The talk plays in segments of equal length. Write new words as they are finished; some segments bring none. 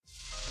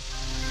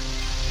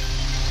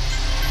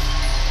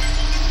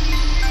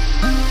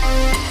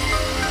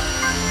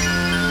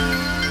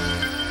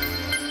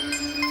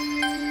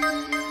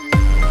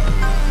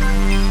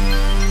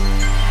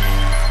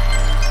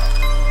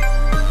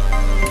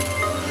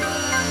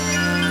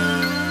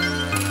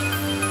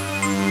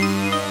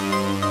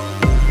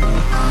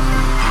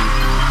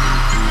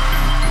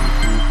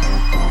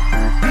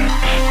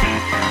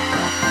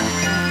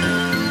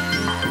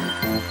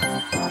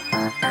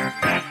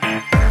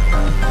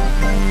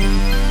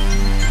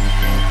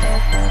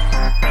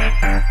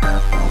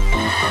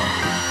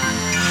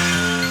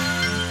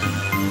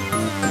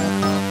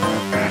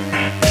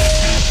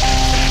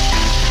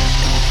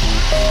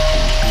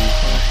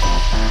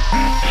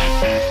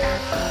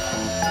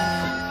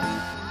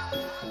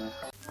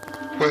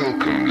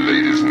Welcome,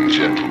 ladies and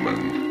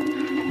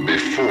gentlemen.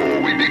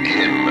 Before we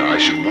begin, I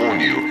should warn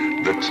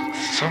you that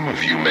some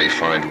of you may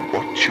find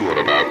what you are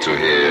about to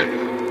hear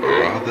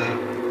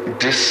rather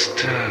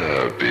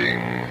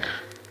disturbing.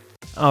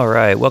 All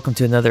right, welcome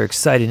to another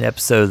exciting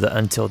episode of the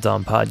Until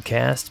Dawn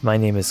podcast. My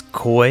name is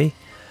Coy.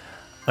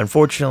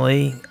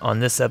 Unfortunately,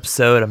 on this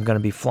episode, I'm going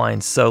to be flying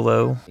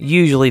solo.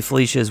 Usually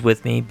Felicia is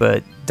with me,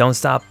 but don't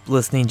stop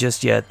listening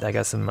just yet. I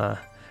got some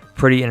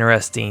pretty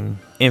interesting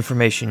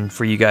information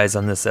for you guys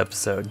on this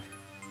episode.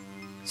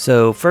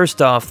 So first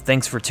off,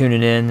 thanks for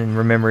tuning in and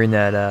remembering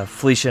that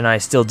Felicia and I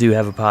still do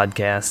have a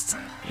podcast,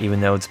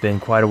 even though it's been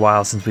quite a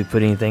while since we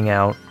put anything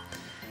out.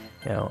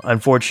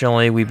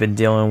 Unfortunately, we've been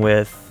dealing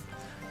with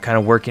kind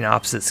of working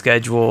opposite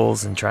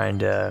schedules and trying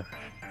to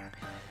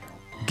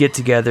get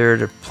together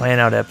to plan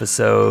out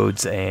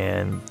episodes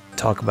and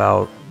talk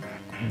about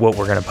what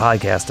we're going to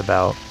podcast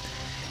about.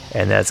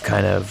 And that's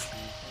kind of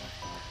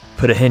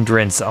put a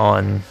hindrance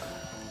on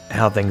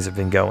how things have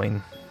been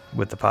going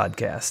with the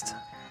podcast.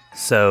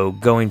 So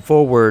going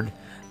forward,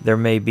 there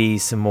may be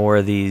some more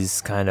of these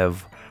kind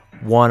of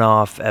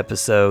one-off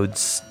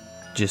episodes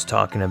just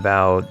talking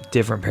about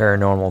different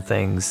paranormal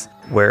things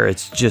where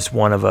it's just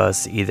one of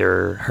us,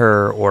 either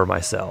her or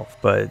myself.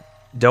 But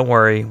don't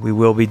worry, we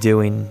will be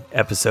doing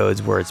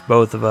episodes where it's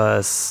both of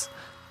us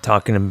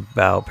talking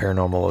about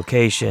paranormal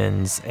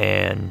locations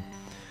and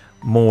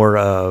more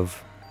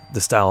of the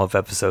style of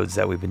episodes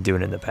that we've been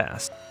doing in the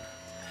past.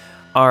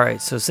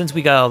 Alright, so since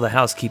we got all the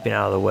housekeeping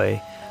out of the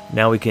way,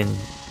 now we can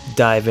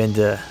dive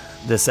into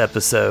this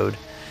episode.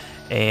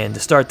 And to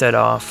start that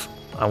off,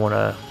 I want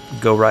to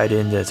go right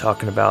into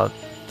talking about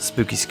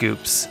Spooky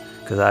Scoops,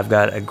 because I've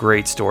got a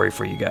great story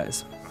for you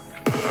guys.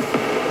 You've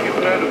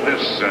heard of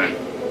this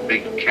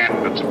big cat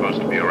that's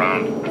supposed to be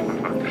around?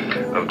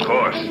 Of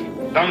course.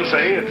 Some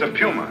say it's a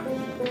puma,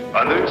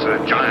 others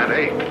a giant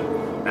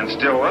ape, and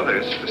still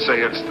others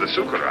say it's the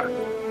sukara.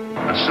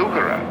 A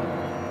sukara?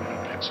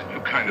 It's a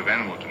new kind of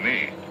animal to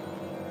me.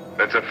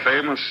 That's a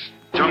famous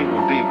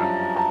jungle demon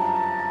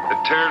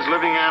that tears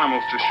living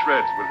animals to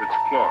shreds with its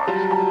claws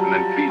and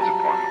then feeds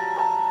upon them.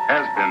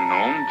 Has been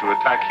known to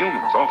attack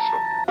humans also.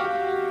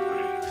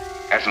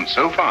 Hasn't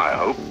so far, I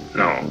hope.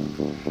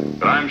 No.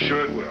 But I'm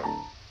sure it will.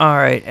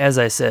 Alright, as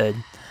I said,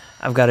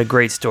 I've got a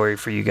great story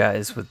for you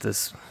guys with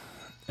this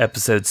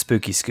episode,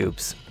 Spooky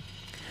Scoops.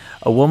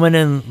 A woman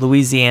in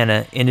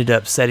Louisiana ended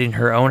up setting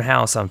her own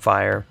house on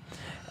fire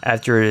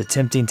after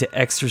attempting to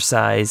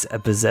exorcise a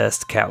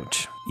possessed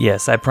couch.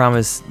 Yes, I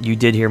promise you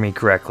did hear me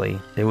correctly.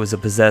 It was a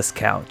possessed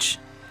couch.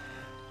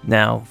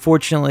 Now,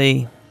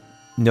 fortunately,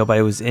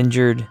 nobody was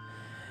injured.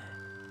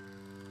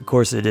 Of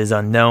course, it is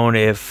unknown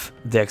if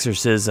the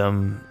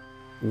exorcism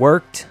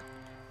worked,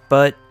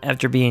 but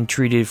after being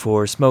treated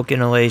for smoke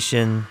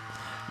inhalation,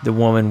 the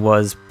woman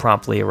was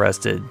promptly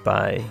arrested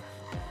by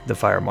the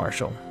fire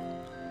marshal.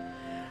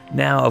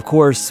 Now, of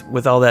course,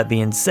 with all that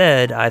being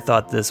said, I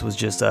thought this was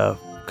just a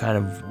kind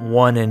of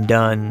one and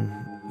done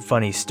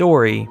funny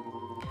story,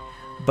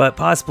 but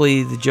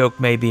possibly the joke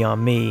may be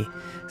on me,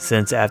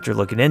 since after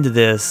looking into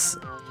this,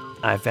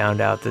 I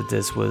found out that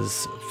this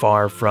was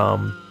far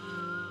from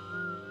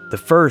the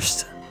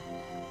first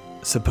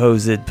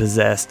supposed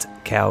possessed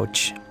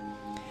couch,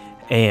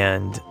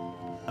 and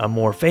a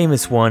more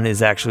famous one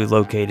is actually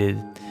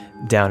located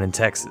down in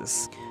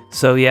Texas.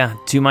 So yeah,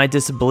 to my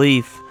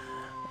disbelief,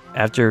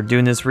 after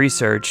doing this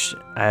research,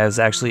 I was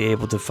actually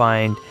able to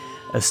find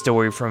a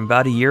story from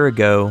about a year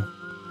ago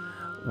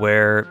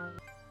where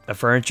a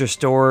furniture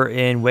store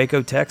in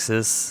Waco,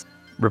 Texas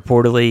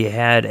reportedly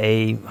had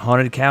a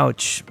haunted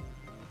couch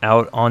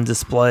out on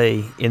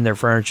display in their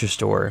furniture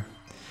store.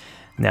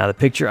 Now, the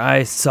picture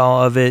I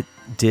saw of it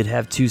did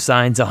have two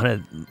signs on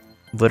it,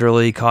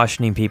 literally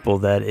cautioning people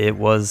that it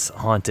was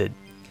haunted.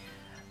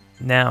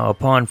 Now,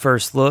 upon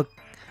first look,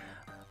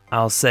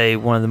 I'll say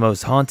one of the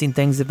most haunting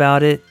things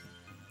about it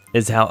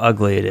is how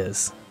ugly it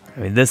is.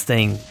 I mean, this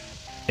thing,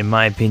 in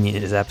my opinion,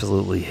 is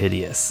absolutely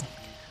hideous.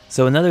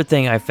 So another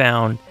thing I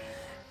found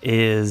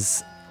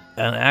is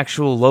an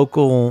actual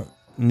local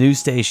news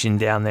station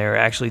down there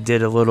actually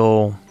did a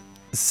little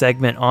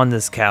segment on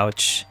this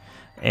couch,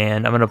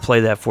 and I'm going to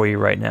play that for you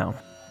right now.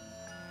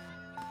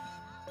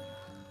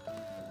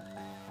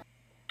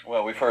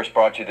 Well, we first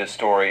brought you this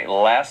story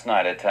last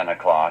night at 10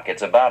 o'clock.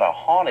 It's about a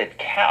haunted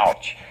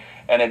couch,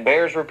 and it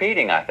bears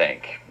repeating, I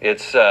think.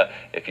 It's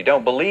if you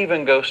don't believe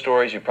in ghost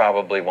stories, you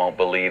probably won't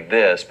believe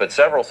this, but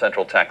several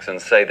Central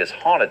Texans say this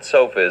haunted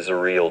sofa is a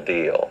real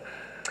deal.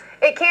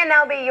 It can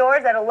now be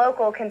yours at a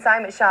local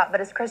consignment shop, but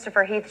as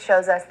Christopher Heath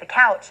shows us, the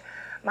couch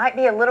might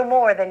be a little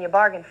more than you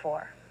bargained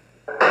for.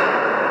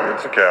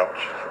 It's a couch,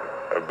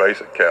 a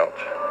basic couch.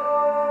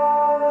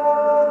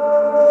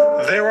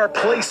 There are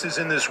places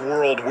in this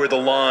world where the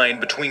line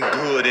between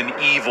good and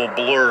evil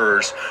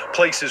blurs,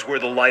 places where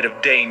the light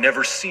of day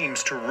never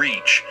seems to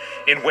reach.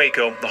 In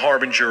Waco, the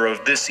harbinger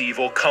of this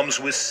evil comes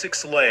with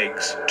 6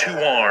 legs, 2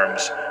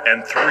 arms,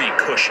 and 3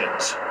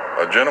 cushions.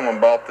 A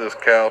gentleman bought this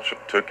couch,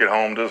 took it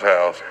home to his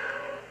house.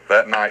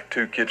 That night,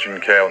 2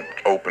 kitchen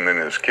cabinets opened in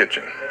his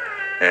kitchen.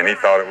 And he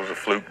thought it was a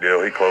fluke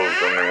deal. He closed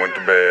them and went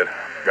to bed.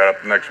 Got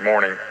up the next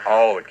morning,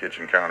 all the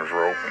kitchen counters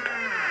were opened.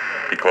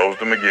 He closed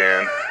them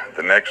again.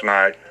 The next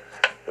night,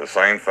 the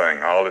same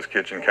thing. All his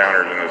kitchen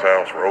counters in his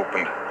house were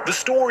opened. The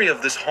story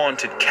of this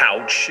haunted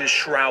couch is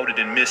shrouded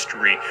in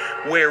mystery.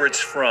 Where it's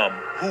from,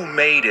 who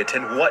made it,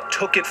 and what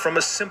took it from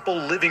a simple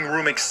living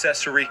room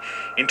accessory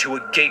into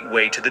a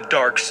gateway to the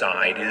dark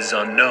side is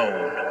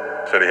unknown.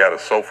 Said he had a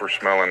sulfur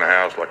smell in the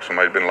house, like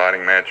somebody'd been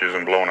lighting matches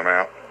and blowing them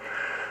out.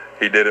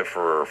 He did it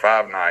for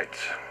 5 nights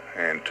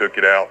and took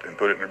it out and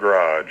put it in the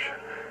garage.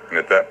 And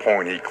at that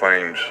point, he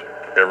claims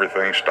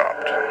everything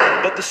stopped.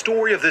 But the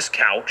story of this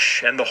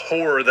couch and the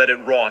horror that it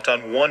wrought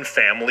on one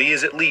family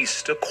is, at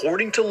least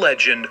according to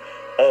legend,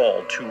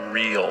 all too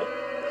real.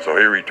 So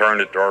he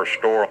returned it to our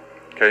store,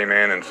 came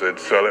in and said,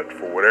 sell it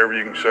for whatever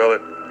you can sell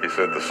it. He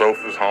said, the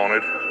sofa's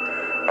haunted.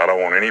 I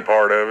don't want any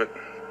part of it.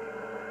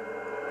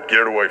 Get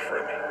it away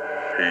from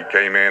me. He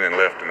came in and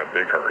left in a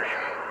big hurry.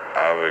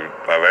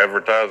 I've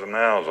advertised it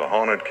now as a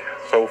haunted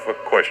sofa, ?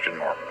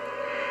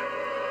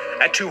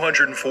 At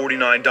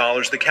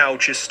 $249, the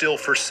couch is still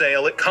for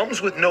sale. It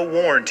comes with no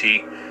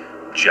warranty,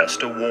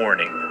 just a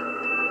warning.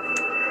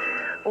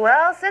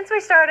 Well, since we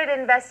started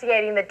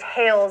investigating the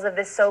tales of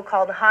this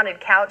so-called haunted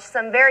couch,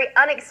 some very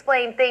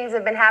unexplained things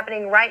have been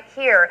happening right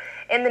here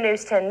in the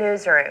News 10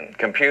 newsroom.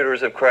 Computers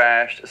have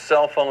crashed,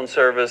 cell phone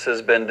service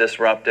has been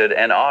disrupted,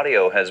 and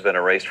audio has been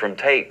erased from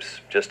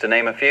tapes, just to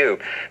name a few.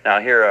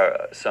 Now, here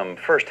are some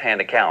first-hand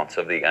accounts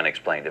of the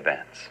unexplained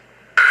events.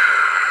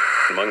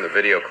 Among the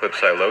video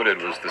clips I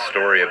loaded was the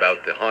story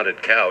about the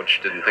haunted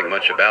couch. Didn't think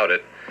much about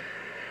it.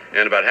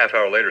 And about a half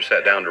hour later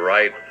sat down to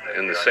write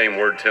in the same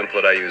word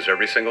template I use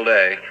every single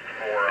day.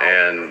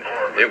 And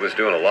it was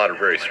doing a lot of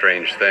very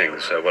strange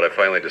things. What I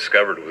finally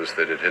discovered was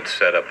that it had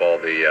set up all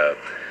the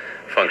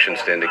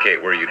functions to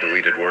indicate where you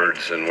deleted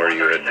words and where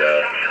you had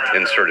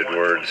inserted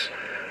words.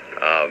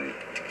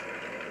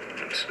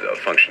 It's a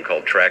function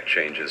called track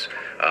changes.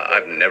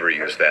 I've never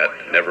used that,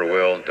 never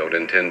will, don't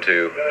intend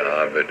to,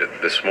 but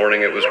this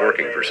morning it was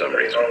working for some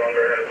reason. I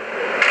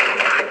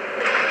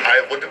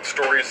looked at the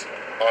stories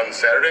on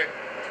Saturday,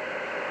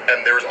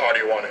 and there was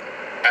audio on it.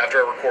 After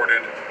I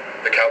recorded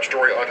the couch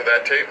story onto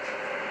that tape,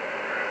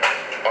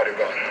 audio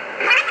gone.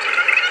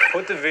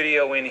 Put the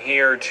video in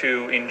here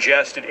to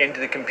ingest it into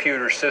the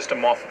computer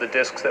system off of the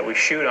discs that we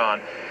shoot on,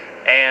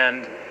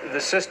 and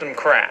the system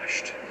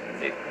crashed.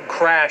 It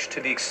crashed to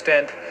the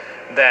extent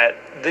that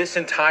this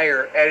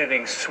entire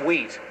editing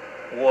suite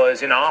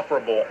was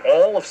inoperable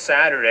all of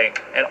Saturday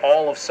and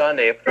all of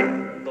Sunday.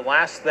 The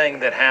last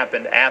thing that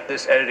happened at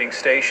this editing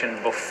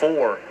station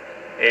before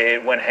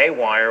it went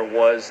haywire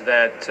was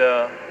that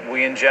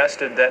we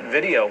ingested that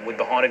video with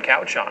the haunted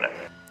couch on it.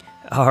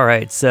 All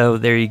right, so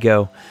there you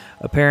go.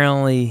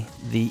 Apparently,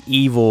 the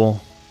evil,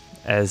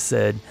 as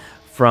said,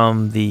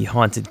 from the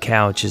haunted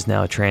couch is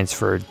now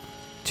transferred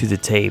to the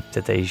tape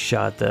that they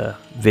shot the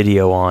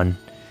video on,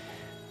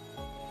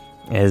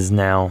 is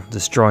now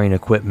destroying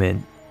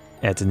equipment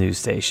at the news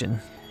station.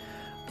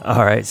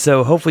 All right,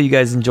 so hopefully you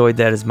guys enjoyed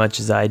that as much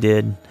as I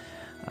did.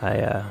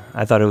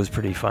 I thought it was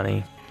pretty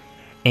funny.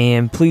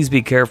 And please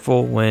be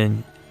careful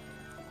when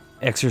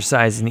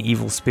exorcising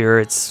evil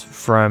spirits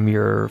from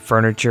your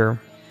furniture.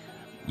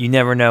 You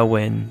never know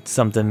when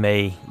something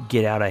may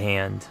get out of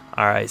hand.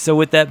 All right, so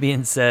with that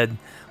being said,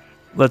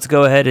 let's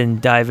go ahead and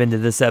dive into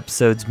this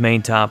episode's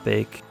main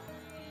topic,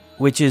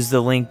 which is the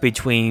link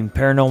between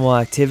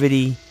paranormal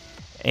activity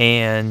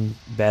and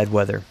bad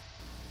weather.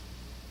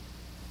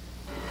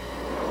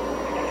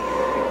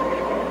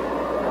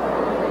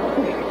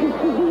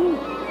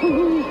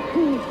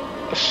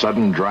 A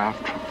sudden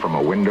draft from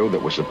a window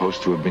that was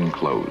supposed to have been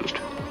closed.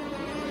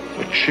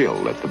 A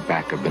chill at the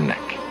back of the neck.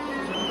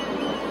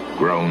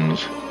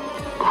 Groans,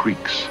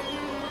 creaks,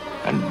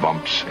 and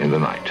bumps in the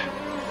night.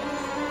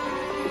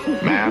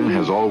 Man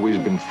has always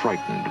been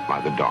frightened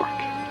by the dark,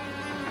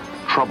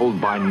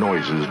 troubled by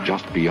noises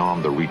just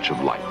beyond the reach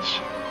of lights,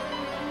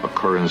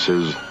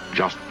 occurrences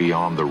just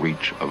beyond the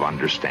reach of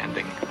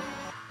understanding.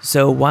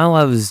 So while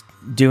I was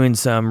doing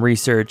some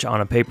research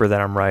on a paper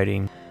that I'm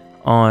writing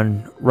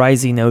on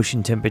rising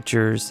ocean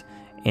temperatures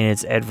and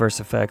its adverse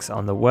effects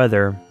on the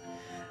weather,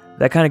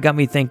 that kind of got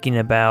me thinking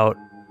about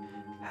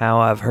how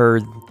I've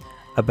heard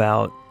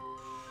about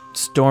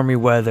stormy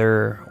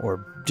weather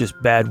or just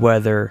bad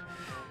weather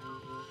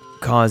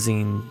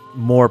causing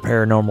more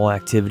paranormal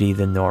activity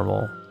than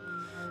normal.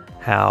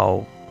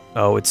 How,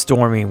 oh, it's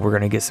storming, we're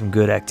going to get some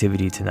good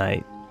activity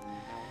tonight.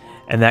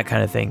 And that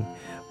kind of thing.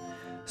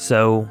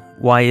 So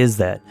why is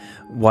that?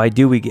 Why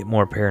do we get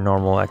more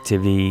paranormal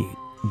activity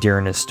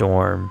during a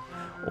storm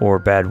or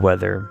bad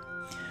weather?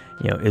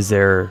 You know, is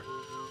there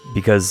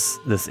because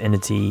this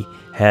entity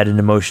had an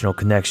emotional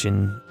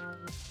connection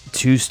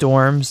to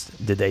storms?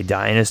 Did they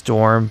die in a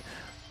storm?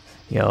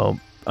 You know,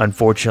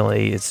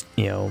 unfortunately, it's,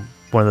 you know,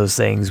 one of those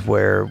things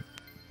where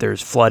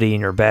there's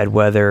flooding or bad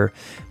weather,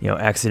 you know,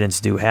 accidents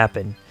do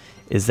happen.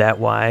 Is that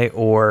why?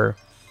 Or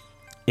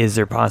is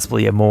there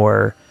possibly a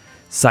more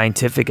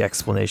scientific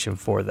explanation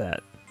for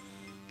that?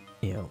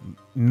 You know,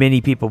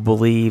 many people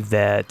believe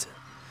that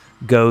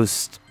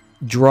ghosts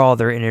draw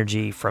their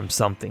energy from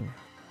something.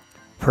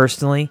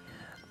 Personally,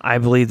 I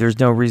believe there's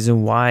no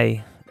reason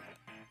why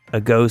a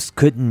ghost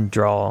couldn't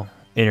draw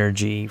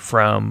energy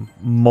from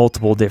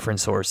multiple different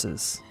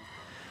sources.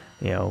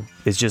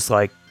 It's just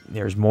like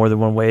there's more than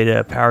one way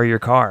to power your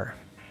car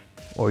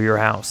or your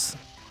house.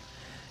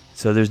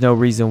 So there's no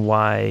reason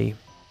why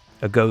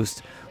a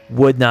ghost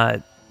would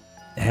not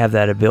have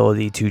that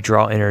ability to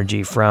draw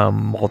energy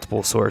from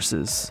multiple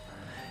sources.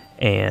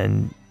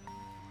 And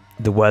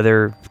the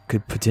weather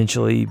could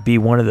potentially be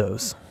one of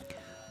those.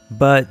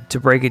 But to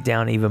break it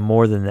down even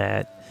more than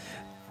that,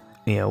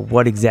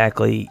 what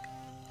exactly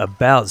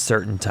about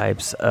certain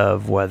types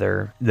of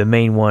weather, the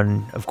main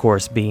one, of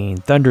course, being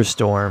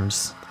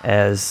thunderstorms,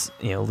 as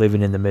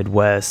living in the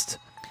Midwest,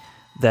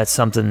 that's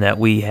something that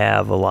we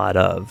have a lot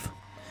of.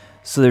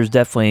 So there's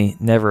definitely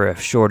never a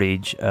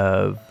shortage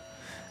of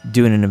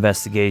doing an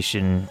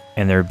investigation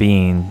and there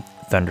being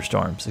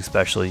thunderstorms,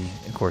 especially,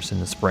 of course, in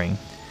the spring.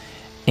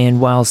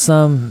 And while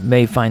some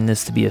may find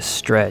this to be a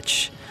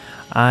stretch,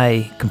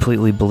 I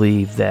completely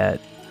believe that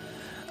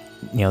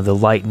the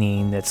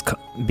lightning that's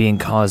being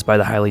caused by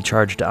the highly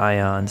charged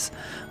ions,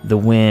 the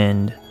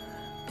wind,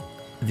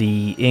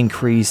 the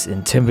increase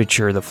in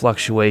temperature, the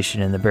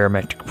fluctuation in the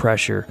barometric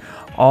pressure,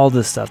 all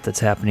the stuff that's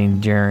happening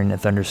during a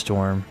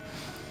thunderstorm,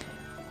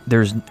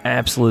 there's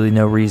absolutely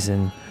no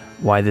reason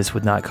why this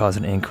would not cause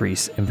an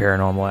increase in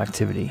paranormal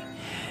activity.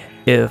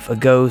 If a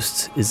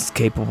ghost is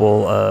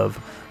capable of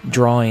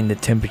drawing the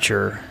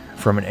temperature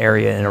from an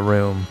area in a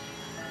room,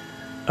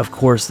 of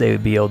course they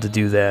would be able to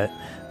do that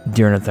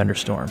during a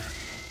thunderstorm.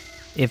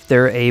 If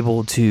they're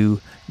able to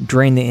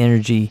drain the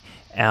energy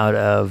out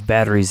of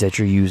batteries that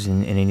you're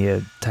using in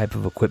any type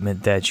of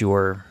equipment that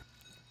you're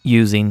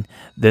using,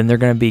 then they're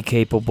going to be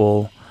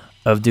capable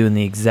of doing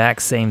the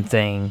exact same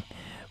thing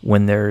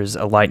when there's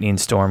a lightning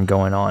storm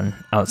going on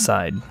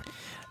outside.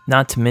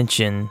 Not to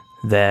mention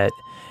that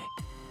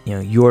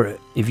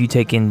if you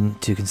take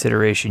into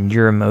consideration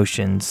your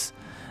emotions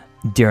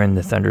during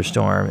the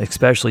thunderstorm,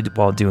 especially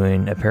while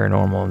doing a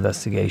paranormal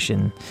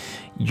investigation,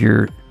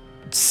 your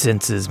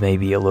senses may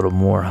be a little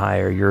more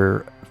higher,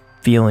 your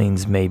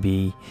feelings may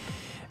be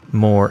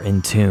more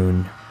in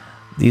tune.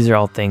 These are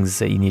all things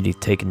that you need to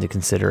take into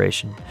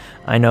consideration.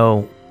 I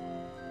know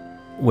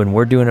when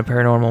we're doing a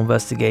paranormal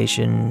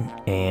investigation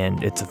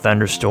and it's a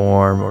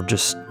thunderstorm or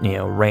just,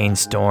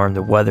 rainstorm,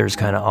 the weather's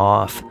kind of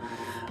off,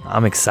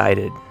 I'm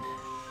excited.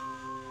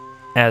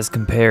 As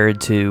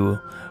compared to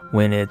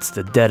when it's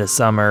the dead of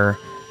summer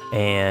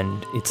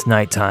and it's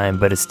nighttime,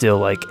 but it's still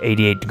like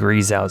 88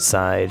 degrees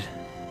outside.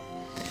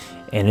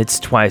 And it's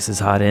twice as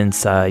hot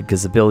inside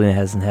because the building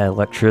hasn't had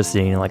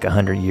electricity in like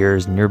 100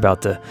 years, and you're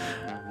about to,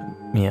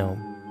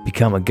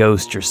 become a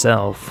ghost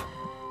yourself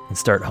and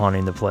start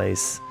haunting the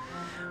place.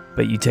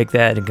 But you take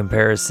that in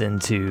comparison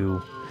to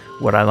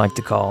what I like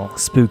to call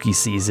spooky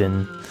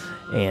season,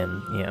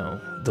 and,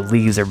 the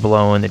leaves are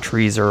blowing, the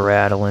trees are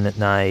rattling at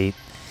night,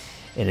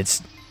 and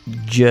it's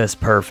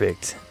just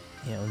perfect.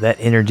 That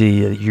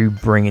energy that you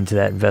bring into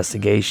that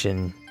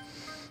investigation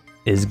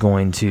is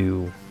going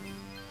to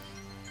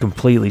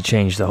completely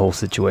change the whole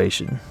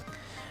situation.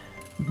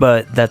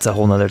 But that's a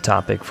whole nother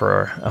topic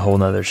for a whole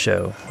nother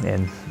show,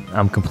 and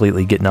I'm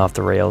completely getting off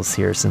the rails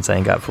here since I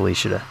ain't got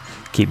Felicia to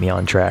keep me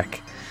on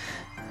track.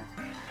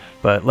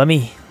 But let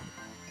me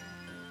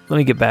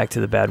get back to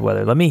the bad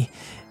weather. Let me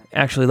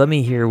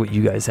hear what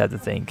you guys have to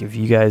think. If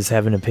you guys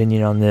have an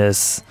opinion on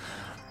this,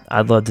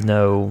 I'd love to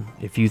know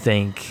if you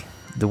think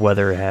the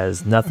weather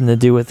has nothing to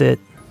do with it.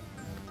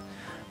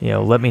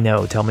 Let me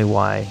know. Tell me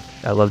why.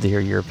 I'd love to hear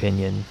your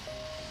opinion.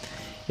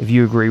 If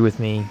you agree with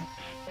me,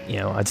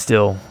 I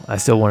still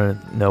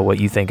want to know what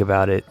you think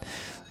about it.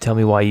 Tell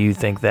me why you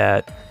think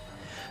that.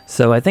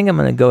 So I think I'm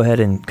going to go ahead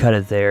and cut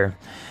it there.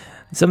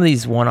 Some of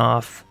these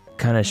one-off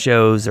kind of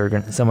shows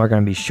some are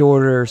going to be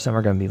shorter, some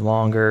are going to be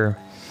longer.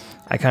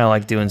 I kind of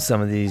like doing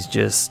some of these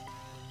just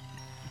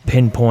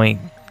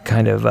pinpoint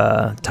kind of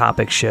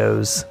topic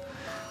shows,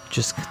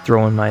 just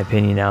throwing my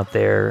opinion out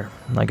there.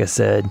 Like I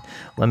said,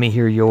 let me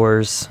hear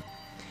yours.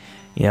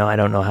 I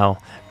don't know how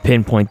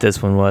pinpoint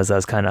this one was. I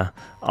was kind of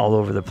all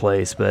over the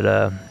place,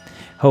 but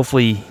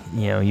hopefully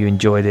you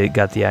enjoyed it,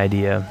 got the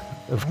idea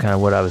of kind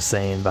of what I was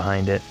saying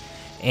behind it.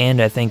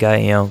 And I think I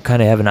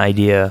kind of have an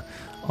idea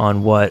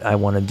on what I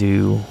want to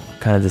do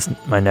kind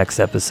of my next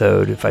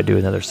episode, if I do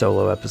another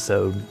solo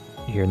episode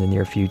here in the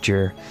near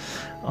future,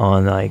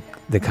 on like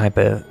the type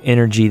of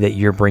energy that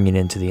you're bringing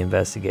into the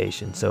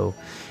investigation. So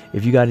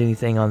if you got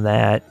anything on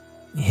that,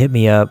 hit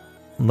me up,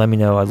 let me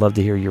know. I'd love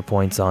to hear your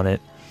points on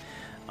it.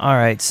 All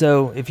right,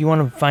 so if you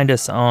want to find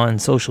us on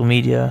social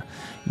media,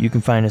 you can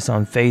find us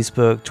on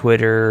Facebook,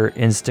 Twitter,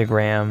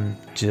 Instagram.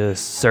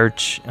 Just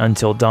search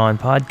Until Dawn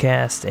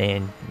Podcast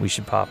and we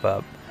should pop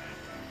up.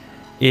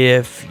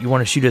 If you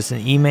want to shoot us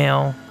an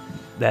email,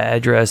 the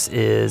address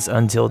is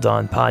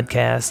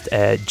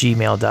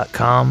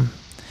untildawnpodcast@gmail.com.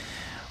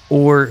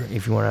 Or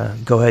if you want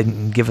to go ahead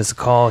and give us a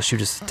call,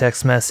 shoot us a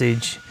text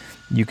message,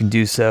 you can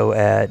do so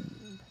at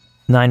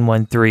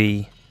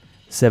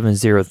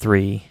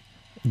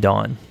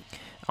 913-703-DAWN.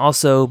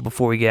 Also,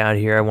 before we get out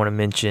of here, I want to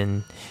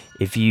mention,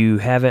 if you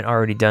haven't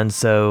already done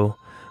so,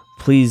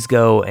 please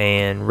go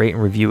and rate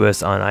and review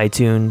us on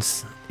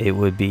iTunes. It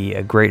would be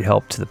a great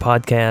help to the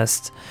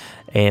podcast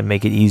and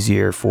make it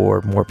easier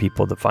for more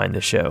people to find the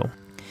show.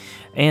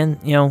 And,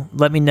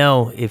 let me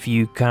know if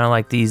you kind of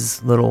like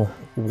these little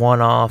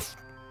one-off,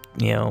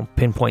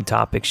 pinpoint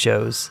topic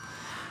shows.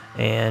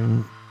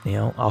 And,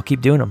 I'll keep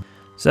doing them.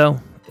 So,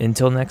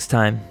 until next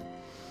time,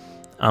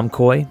 I'm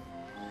Coy,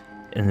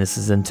 and this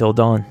is Until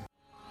Dawn.